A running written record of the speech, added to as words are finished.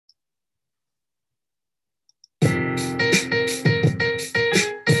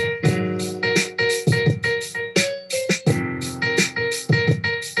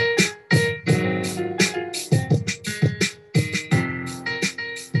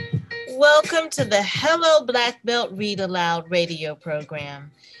welcome to the Hello Black Belt Read Aloud radio program,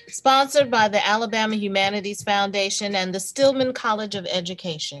 sponsored by the Alabama Humanities Foundation and the Stillman College of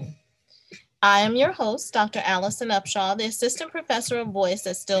Education. I am your host, Dr. Allison Upshaw, the Assistant Professor of Voice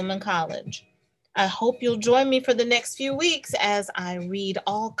at Stillman College. I hope you'll join me for the next few weeks as I read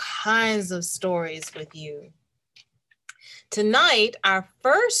all kinds of stories with you. Tonight, our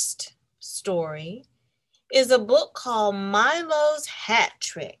first story is a book called Milo's Hat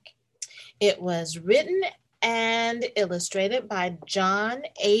Trick. It was written and illustrated by Jon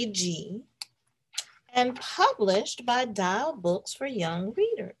Agee and published by Dial Books for Young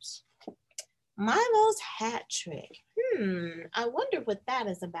Readers. Milo's Hat Trick. I wonder what that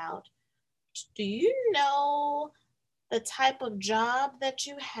is about. Do you know the type of job that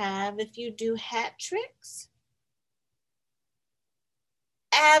you have if you do hat tricks?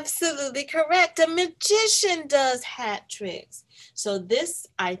 Absolutely correct. A magician does hat tricks. So this,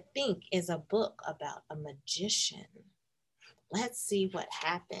 I think, is a book about a magician. Let's see what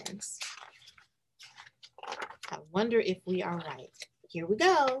happens. I wonder if we are right. Here we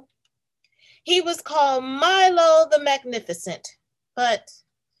go. He was called Milo the Magnificent, but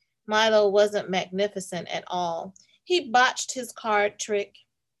Milo wasn't magnificent at all. He botched his card trick.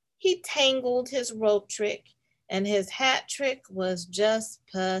 He tangled his rope trick. And his hat trick was just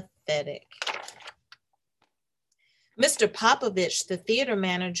pathetic. Mr. Popovich, the theater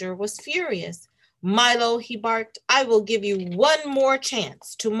manager, was furious. Milo, he barked, I will give you one more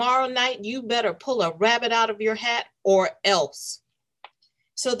chance. Tomorrow night, you better pull a rabbit out of your hat or else.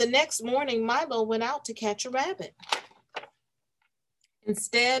 So the next morning, Milo went out to catch a rabbit.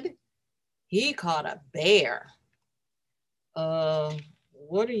 Instead, he caught a bear.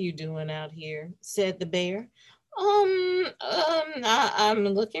 What are you doing out here? Said the bear. I'm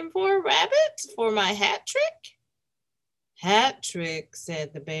looking for a rabbit for my hat trick. Hat trick,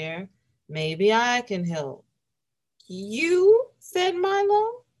 said the bear. Maybe I can help. You, said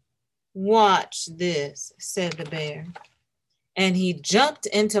Milo. Watch this, said the bear. And he jumped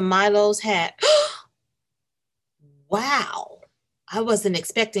into Milo's hat. Wow, I wasn't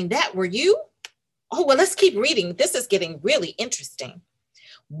expecting that, were you? Oh, well, let's keep reading. This is getting really interesting.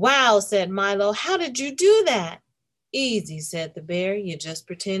 Wow, said Milo, how did you do that? Easy, said the bear. You just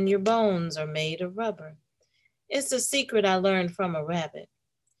pretend your bones are made of rubber. It's a secret I learned from a rabbit.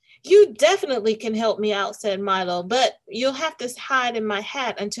 You definitely can help me out, said Milo, but you'll have to hide in my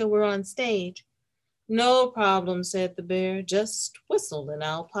hat until we're on stage. No problem, said the bear. Just whistle and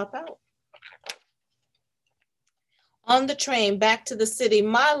I'll pop out. On the train back to the city,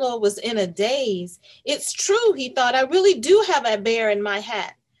 Milo was in a daze. It's true, he thought, I really do have a bear in my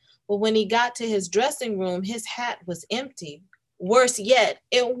hat. But when he got to his dressing room, his hat was empty. Worse yet,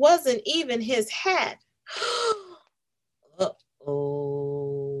 it wasn't even his hat.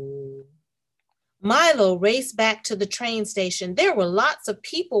 Uh-oh. Milo raced back to the train station. There were lots of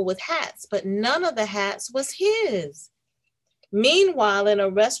people with hats, but none of the hats was his. Meanwhile, in a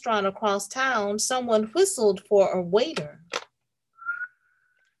restaurant across town, someone whistled for a waiter.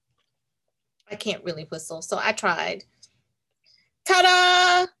 I can't really whistle, so I tried.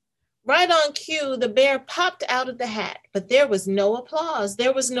 Ta-da! Right on cue, the bear popped out of the hat, but there was no applause.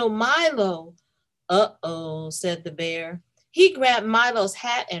 There was no Milo. Uh-oh, said the bear. He grabbed Milo's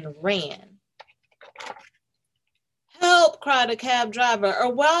hat and ran. Help, cried a cab driver. A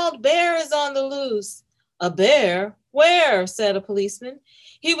wild bear is on the loose. A bear? Where? Said a policeman.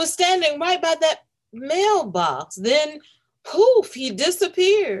 He was standing right by that mailbox. Then, poof, he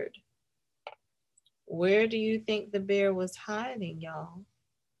disappeared. Where do you think the bear was hiding, y'all?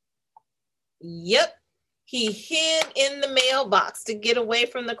 Yep, he hid in the mailbox to get away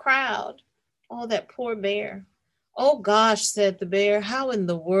from the crowd. Oh, that poor bear. Oh gosh, said the bear, how in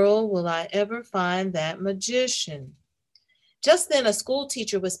the world will I ever find that magician? Just then a school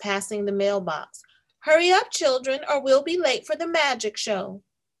teacher was passing the mailbox. Hurry up, children, or we'll be late for the magic show.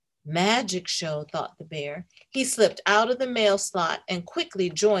 Magic show, thought the bear. He slipped out of the mail slot and quickly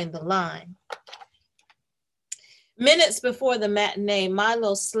joined the line. Minutes before the matinee,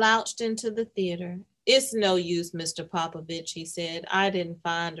 Milo slouched into the theater. It's no use, Mr. Popovich, he said. I didn't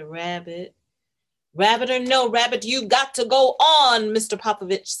find a rabbit. Rabbit or no rabbit, you got to go on, Mr.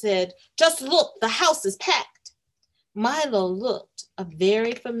 Popovich said. Just look, the house is packed. Milo looked. A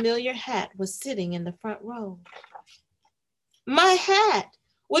very familiar hat was sitting in the front row. My hat!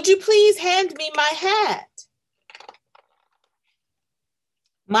 Would you please hand me my hat?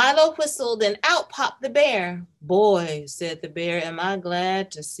 Milo whistled and out popped the bear. Boy, said the bear, am I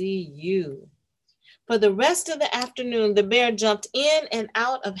glad to see you. For the rest of the afternoon, the bear jumped in and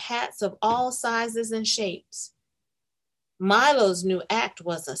out of hats of all sizes and shapes. Milo's new act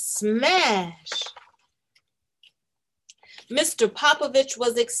was a smash. Mr. Popovich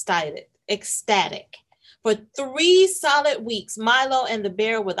was ecstatic. For 3 solid weeks, Milo and the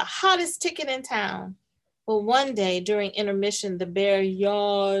bear were the hottest ticket in town. But one day during intermission, the bear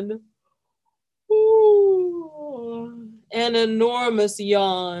yawned. Ooh, an enormous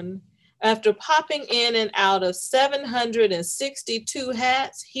yawn. After popping in and out of 762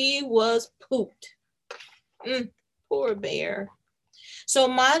 hats, he was pooped. Poor bear. So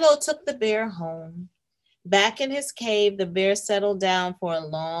Milo took the bear home. Back in his cave, the bear settled down for a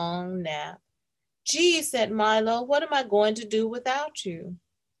long nap. Gee, said Milo, what am I going to do without you?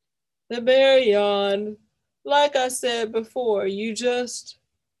 The bear yawned. Like I said before, you just.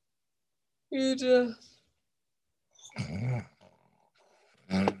 And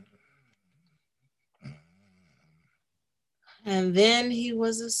then he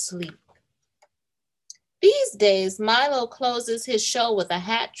was asleep. These days, Milo closes his show with a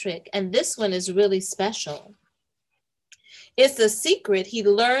hat trick, and this one is really special. It's a secret he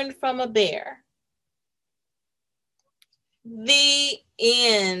learned from a bear. The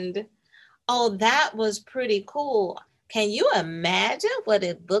end. Oh, that was pretty cool. Can you imagine what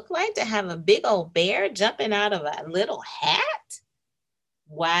it looked like to have a big old bear jumping out of a little hat?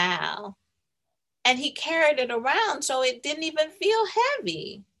 Wow. And he carried it around so it didn't even feel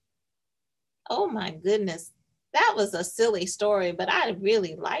heavy. Oh my goodness. That was a silly story, but I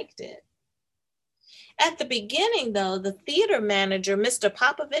really liked it. At the beginning, though, the theater manager, Mr.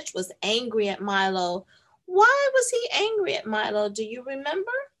 Popovich, was angry at Milo. Why was he angry at Milo? Do you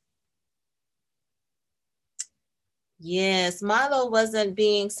remember? Yes, Milo wasn't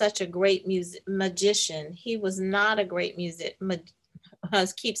being such a great magician. He was not a great I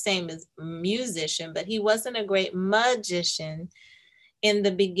keep saying musician, but he wasn't a great magician in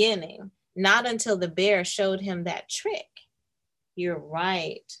the beginning, not until the bear showed him that trick. You're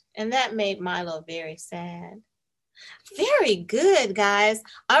right. And that made Milo very sad. Very good, guys.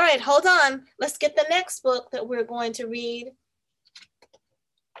 All right, hold on. Let's get the next book that we're going to read.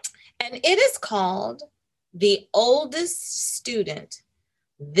 And it is called The Oldest Student.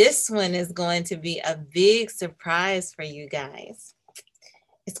 This one is going to be a big surprise for you guys.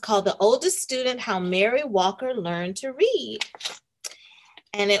 It's called The Oldest Student, How Mary Walker Learned to Read.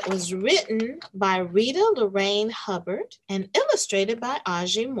 And it was written by Rita Lorraine Hubbard and illustrated by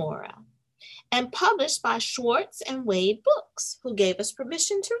Agee Mora and published by Schwartz and Wade Books, who gave us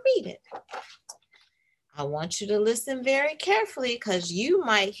permission to read it. I want you to listen very carefully because you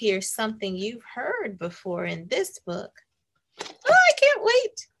might hear something you've heard before in this book. Oh, I can't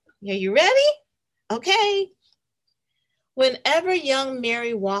wait. Are you ready? Okay. Whenever young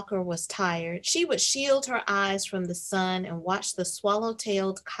Mary Walker was tired, she would shield her eyes from the sun and watch the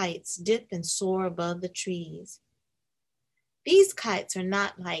swallow-tailed kites dip and soar above the trees. These kites are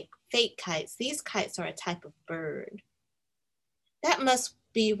not like fake kites. These kites are a type of bird. That must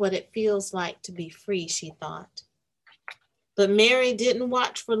be what it feels like to be free, she thought. But Mary didn't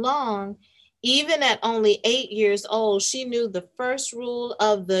watch for long. Even at only 8 years old, she knew the first rule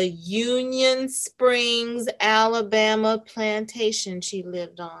of the Union Springs, Alabama plantation she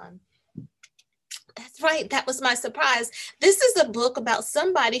lived on. That's right, that was my surprise. This is a book about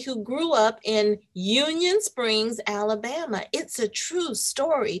somebody who grew up in Union Springs, Alabama. It's a true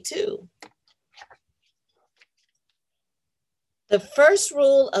story, too. The first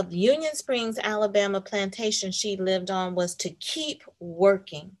rule of Union Springs, Alabama plantation she lived on was to keep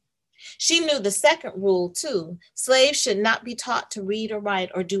working. She knew the second rule, too. Slaves should not be taught to read or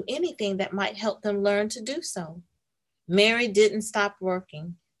write or do anything that might help them learn to do so. Mary didn't stop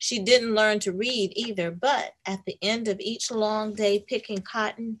working. She didn't learn to read either, but at the end of each long day picking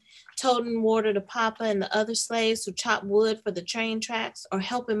cotton, toting water to Papa and the other slaves who chopped wood for the train tracks, or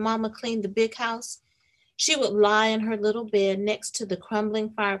helping Mama clean the big house, she would lie in her little bed next to the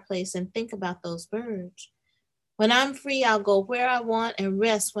crumbling fireplace and think about those birds. When I'm free, I'll go where I want and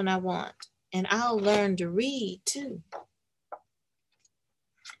rest when I want. And I'll learn to read, too.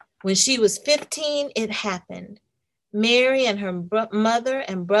 When she was 15, it happened. Mary and her mother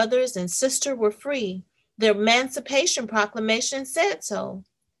and brothers and sister were free. The Emancipation Proclamation said so.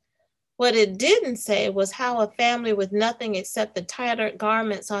 What it didn't say was how a family with nothing except the tattered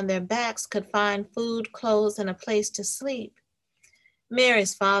garments on their backs could find food, clothes, and a place to sleep.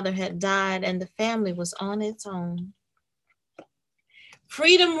 Mary's father had died and the family was on its own.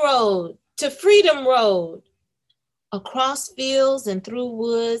 Freedom Road to Freedom Road. Across fields and through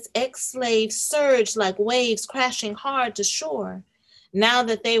woods, ex-slaves surged like waves crashing hard to shore. Now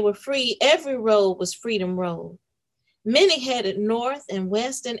that they were free, every road was Freedom Road. Many headed north and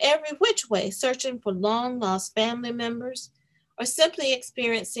west and every which way, searching for long lost family members or simply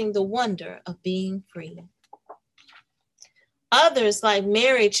experiencing the wonder of being free. Others, like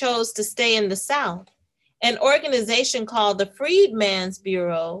Mary, chose to stay in the South. An organization called the Freedmen's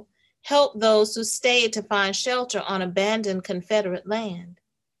Bureau helped those who stayed to find shelter on abandoned Confederate land.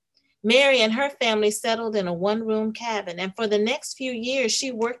 Mary and her family settled in a one-room cabin, and for the next few years,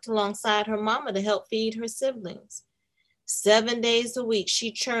 she worked alongside her mama to help feed her siblings. 7 days a week,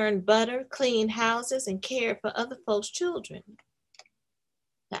 she churned butter, cleaned houses, and cared for other folks' children.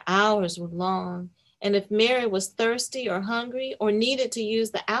 The hours were long, and if Mary was thirsty or hungry or needed to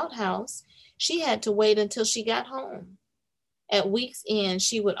use the outhouse, she had to wait until she got home. At week's end,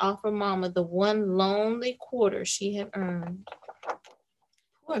 she would offer Mama the one lonely quarter she had earned.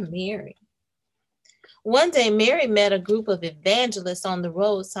 Poor Mary. One day, Mary met a group of evangelists on the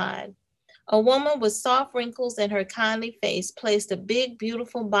roadside. A woman with soft wrinkles in her kindly face placed a big,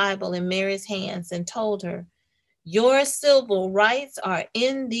 beautiful Bible in Mary's hands and told her, "Your civil rights are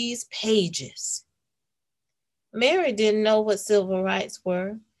in these pages." Mary didn't know what civil rights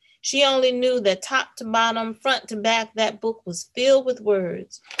were. She only knew that top to bottom, front to back, that book was filled with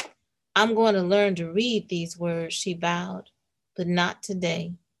words. "I'm going to learn to read these words," she vowed, "but not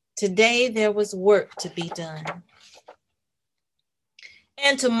today. Today there was work to be done."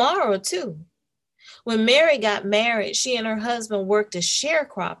 And tomorrow too. When Mary got married, she and her husband worked as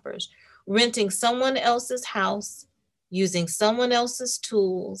sharecroppers, renting someone else's house, using someone else's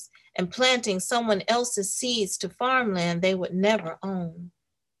tools, and planting someone else's seeds to farmland they would never own.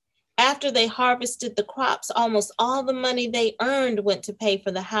 After they harvested the crops, almost all the money they earned went to pay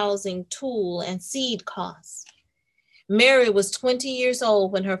for the housing, tool, and seed costs. Mary was 20 years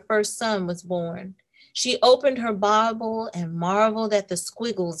old when her first son was born. She opened her Bible and marveled at the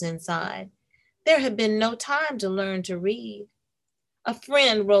squiggles inside. There had been no time to learn to read. A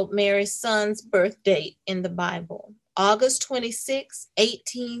friend wrote Mary's son's birth date in the Bible, August 26,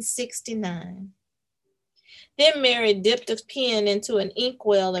 1869. Then Mary dipped a pen into an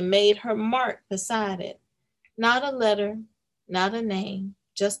inkwell and made her mark beside it. Not a letter, not a name,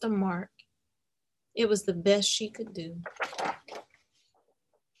 just a mark. It was the best she could do.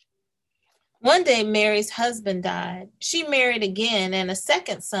 One day, Mary's husband died. She married again, and a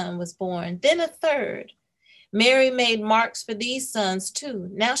second son was born, then a third. Mary made marks for these sons too.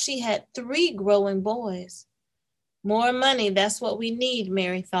 Now she had 3 growing boys. More money, that's what we need,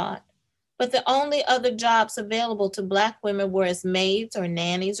 Mary thought. But the only other jobs available to Black women were as maids or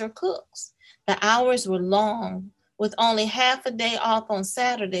nannies or cooks. The hours were long, with only half a day off on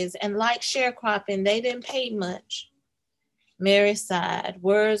Saturdays, and like sharecropping, they didn't pay much. Mary sighed.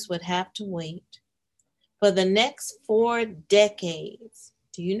 Words would have to wait. For the next 4 decades,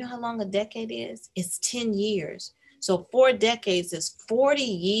 do you know how long a decade is? It's 10 years. So 4 decades is 40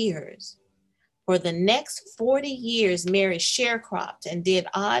 years. For the next 40 years, Mary sharecropped and did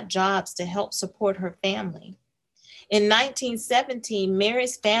odd jobs to help support her family. In 1917,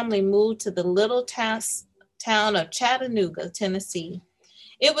 Mary's family moved to the little town of Chattanooga, Tennessee.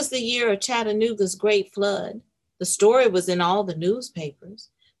 It was the year of Chattanooga's Great Flood. The story was in all the newspapers,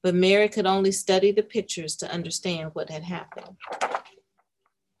 but Mary could only study the pictures to understand what had happened.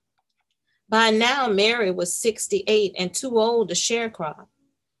 By now, Mary was 68 and too old to sharecrop,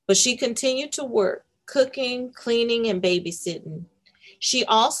 but she continued to work, cooking, cleaning, and babysitting. She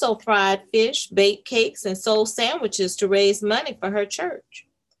also fried fish, baked cakes, and sold sandwiches to raise money for her church.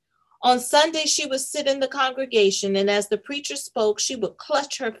 On Sunday, she would sit in the congregation, and as the preacher spoke, she would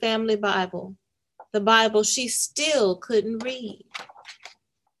clutch her family Bible, the Bible she still couldn't read.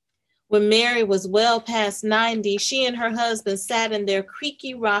 When Mary was well past 90, she and her husband sat in their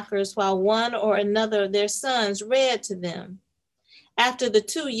creaky rockers while one or another of their sons read to them. After the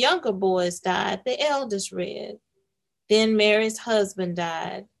 2 younger boys died, the eldest read. Then Mary's husband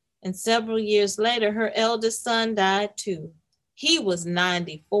died, and several years later, her eldest son died too. He was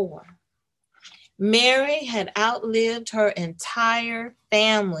 94. Mary had outlived her entire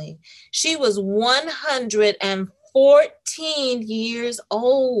family. She was 114 years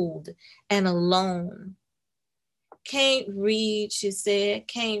old and alone. "Can't read," she said,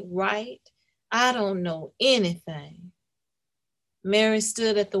 "can't write. I don't know anything." Mary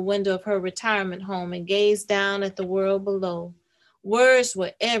stood at the window of her retirement home and gazed down at the world below. Words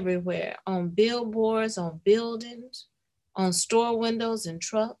were everywhere, on billboards, on buildings, on store windows and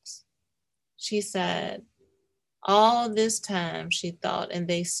trucks. She sighed. All this time, she thought, and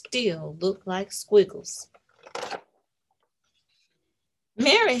they still look like squiggles.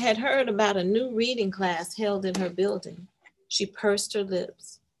 Mary had heard about a new reading class held in her building. She pursed her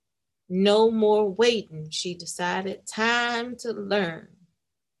lips. No more waiting, she decided. Time to learn.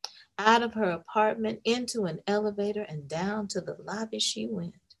 Out of her apartment, into an elevator, and down to the lobby she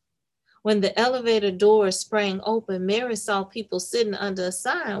went. When the elevator doors sprang open, Mary saw people sitting under a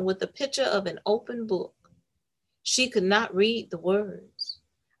sign with a picture of an open book. She could not read the words.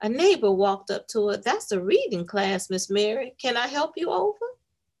 A neighbor walked up to her. "That's a reading class, Miss Mary. Can I help you over?"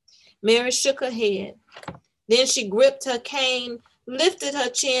 Mary shook her head. Then she gripped her cane, lifted her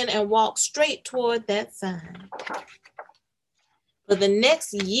chin, and walked straight toward that sign. For the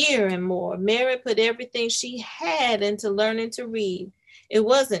next year and more, Mary put everything she had into learning to read. It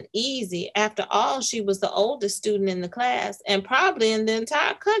wasn't easy. After all, she was the oldest student in the class and probably in the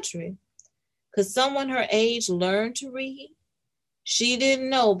entire country. Could someone her age learn to read? She didn't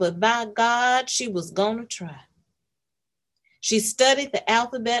know, but by God, she was going to try. She studied the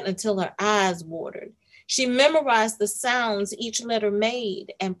alphabet until her eyes watered. She memorized the sounds each letter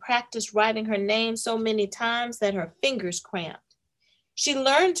made and practiced writing her name so many times that her fingers cramped. She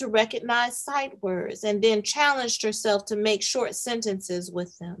learned to recognize sight words and then challenged herself to make short sentences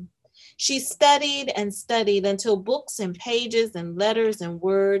with them. She studied and studied until books and pages and letters and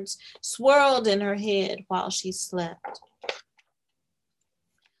words swirled in her head while she slept.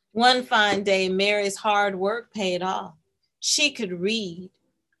 One fine day, Mary's hard work paid off. She could read.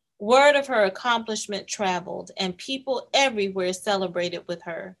 Word of her accomplishment traveled, and people everywhere celebrated with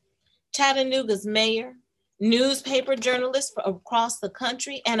her. Chattanooga's mayor, newspaper journalists from across the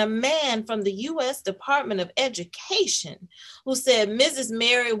country, and a man from the U.S. Department of Education who said, "Mrs.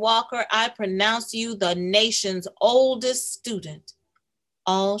 Mary Walker, I pronounce you the nation's oldest student,"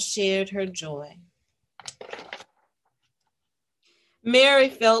 all shared her joy. Mary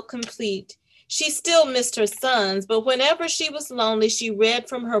felt complete. She still missed her sons, but whenever she was lonely, she read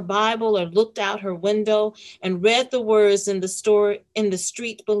from her Bible or looked out her window and read the words in the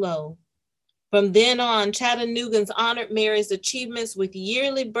street below. From then on, Chattanoogans honored Mary's achievements with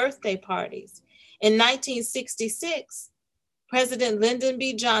yearly birthday parties. In 1966, President Lyndon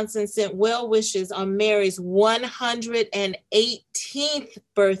B. Johnson sent well wishes on Mary's 118th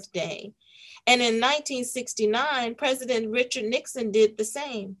birthday. And in 1969, President Richard Nixon did the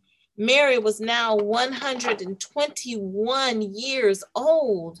same. Mary was now 121 years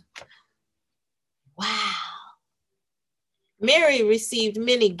old. Wow. Mary received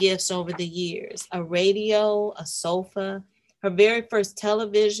many gifts over the years: a radio, a sofa, her very first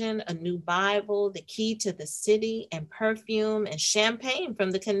television, a new Bible, the key to the city, and perfume and champagne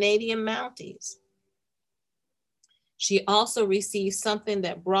from the Canadian Mounties. She also received something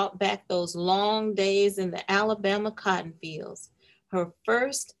that brought back those long days in the Alabama cotton fields, her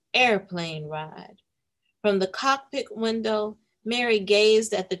first airplane ride. From the cockpit window, Mary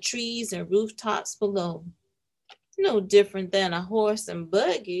gazed at the trees and rooftops below. No different than a horse and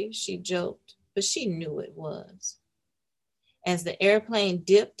buggy, she joked, but she knew it was. As the airplane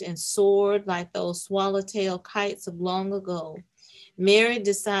dipped and soared like those swallowtail kites of long ago, Mary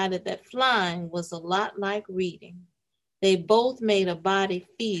decided that flying was a lot like reading. They both made a body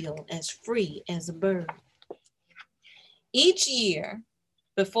feel as free as a bird. Each year,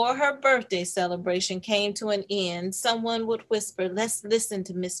 before her birthday celebration came to an end, someone would whisper, "Let's listen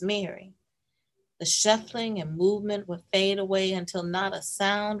to Miss Mary." The shuffling and movement would fade away until not a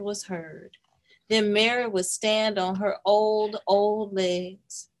sound was heard. Then Mary would stand on her old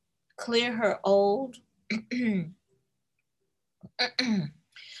legs, clear her old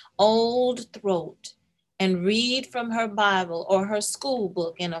throat, and read from her Bible or her school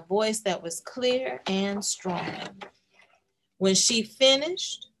book in a voice that was clear and strong. When she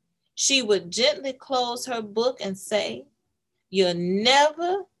finished, she would gently close her book and say, "You're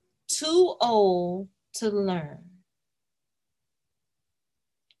never too old to learn."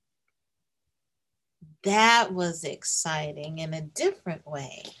 That was exciting in a different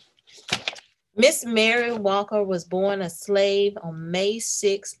way. Miss Mary Walker was born a slave on May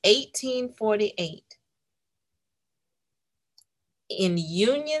 6, 1848. In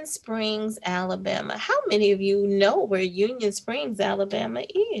Union Springs, Alabama. How many of you know where Union Springs, Alabama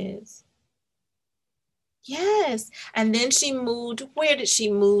is? Yes. And then she moved. Where did she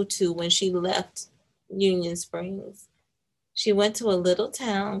move to when she left Union Springs? She went to a little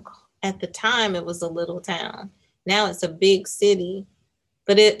town. At the time, it was a little town. Now it's a big city.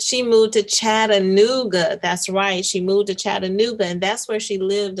 But she moved to Chattanooga. That's right. She moved to Chattanooga, and that's where she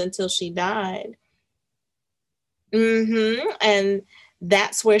lived until she died. And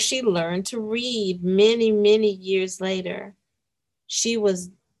that's where she learned to read many, many years later. She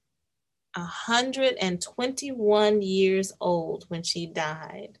was 121 years old when she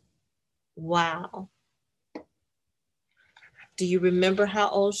died. Wow. Do you remember how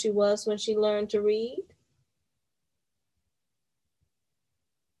old she was when she learned to read?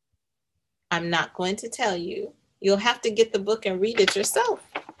 I'm not going to tell you. You'll have to get the book and read it yourself.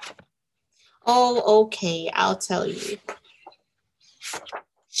 Oh, okay, I'll tell you.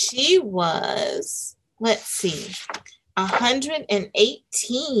 She was, let's see,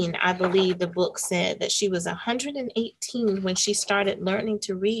 118, I believe the book said that she was 118 when she started learning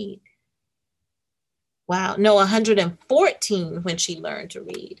to read. Wow, no, 114 when she learned to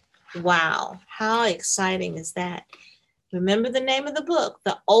read. Wow, how exciting is that? Remember the name of the book,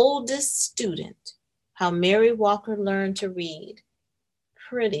 The Oldest Student, How Mary Walker Learned to Read.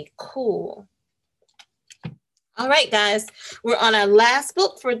 Pretty cool. All right, guys, we're on our last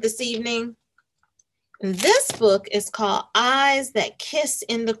book for this evening. This book is called Eyes That Kiss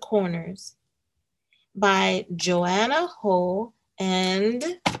in the Corners by Joanna Ho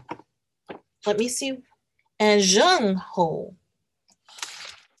and, let me see, and Jon Ho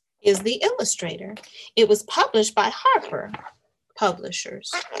is the illustrator. It was published by Harper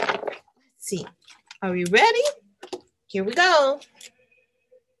Publishers. Let's see. Are we ready? Here we go.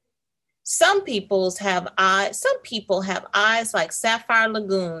 Some people have eyes like sapphire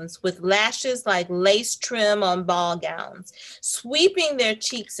lagoons with lashes like lace trim on ball gowns, sweeping their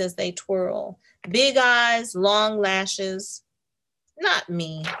cheeks as they twirl. Big eyes, long lashes. Not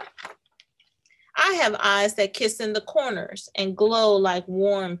me. I have eyes that kiss in the corners and glow like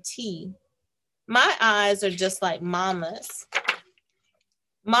warm tea. My eyes are just like Mama's.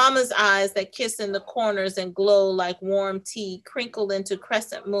 Mama's eyes that kiss in the corners and glow like warm tea, crinkle into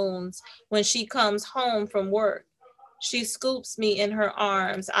crescent moons when she comes home from work. She scoops me in her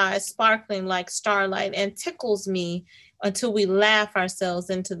arms, eyes sparkling like starlight, and tickles me until we laugh ourselves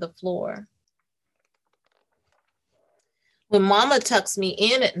into the floor. When Mama tucks me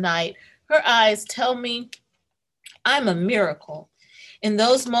in at night, her eyes tell me I'm a miracle. In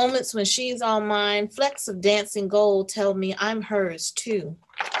those moments when she's all mine, flecks of dancing gold tell me I'm hers too.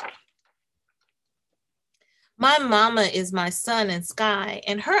 My mama is my sun and sky,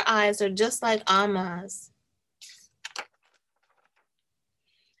 and her eyes are just like Amma's.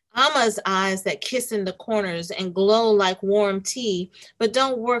 Amma's eyes that kiss in the corners and glow like warm tea, but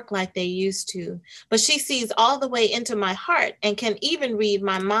don't work like they used to. But she sees all the way into my heart and can even read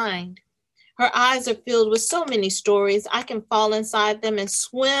my mind. Her eyes are filled with so many stories, I can fall inside them and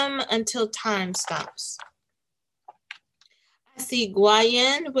swim until time stops. I see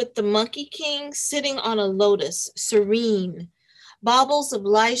Guayen with the Monkey King sitting on a lotus, serene. Baubles of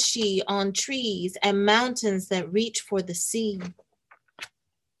lychee on trees and mountains that reach for the sea.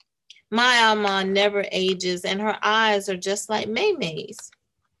 My Amma never ages and her eyes are just like Maymay's.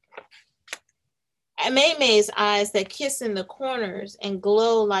 Maymay's eyes that kiss in the corners and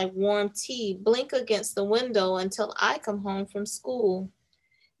glow like warm tea blink against the window until I come home from school.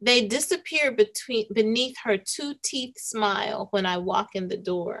 They disappear beneath her two-teeth smile when I walk in the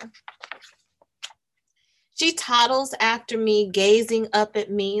door. She toddles after me, gazing up at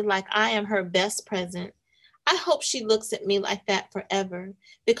me like I am her best present. I hope she looks at me like that forever,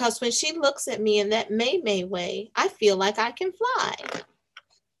 because when she looks at me in that Maymay way, I feel like I can fly.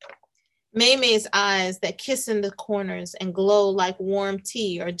 Maymay's eyes that kiss in the corners and glow like warm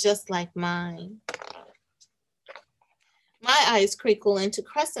tea are just like mine. My eyes crinkle into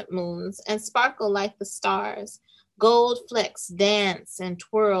crescent moons and sparkle like the stars. Gold flecks dance and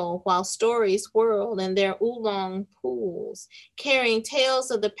twirl while stories whirl in their oolong pools, carrying tales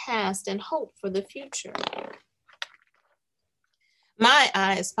of the past and hope for the future. My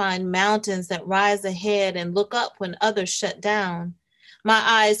eyes find mountains that rise ahead and look up when others shut down. My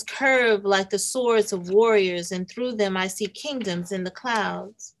eyes curve like the swords of warriors, and through them I see kingdoms in the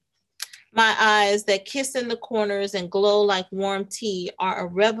clouds. My eyes that kiss in the corners and glow like warm tea are a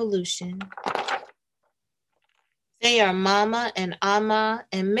revolution. They are Mama and Amma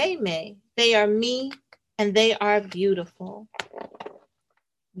and Maymay. They are me and they are beautiful.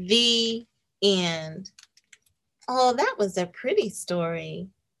 The end. Oh, that was a pretty story.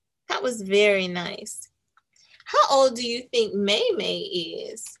 That was very nice. How old do you think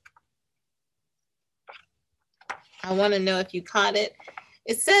Maymay is? I want to know if you caught it.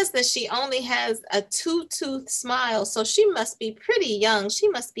 It says that she only has a two-tooth smile, so she must be pretty young. She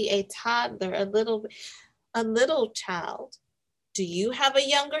must be a toddler, a little child. Do you have a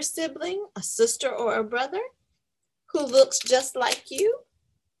younger sibling, a sister or a brother who looks just like you?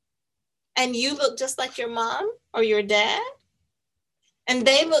 And you look just like your mom or your dad? And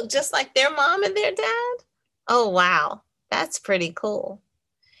they look just like their mom and their dad? Oh, wow. That's pretty cool.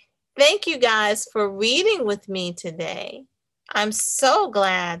 Thank you guys for reading with me today. I'm so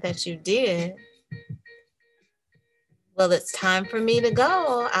glad that you did. Well, it's time for me to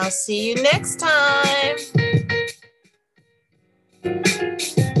go. I'll see you next time.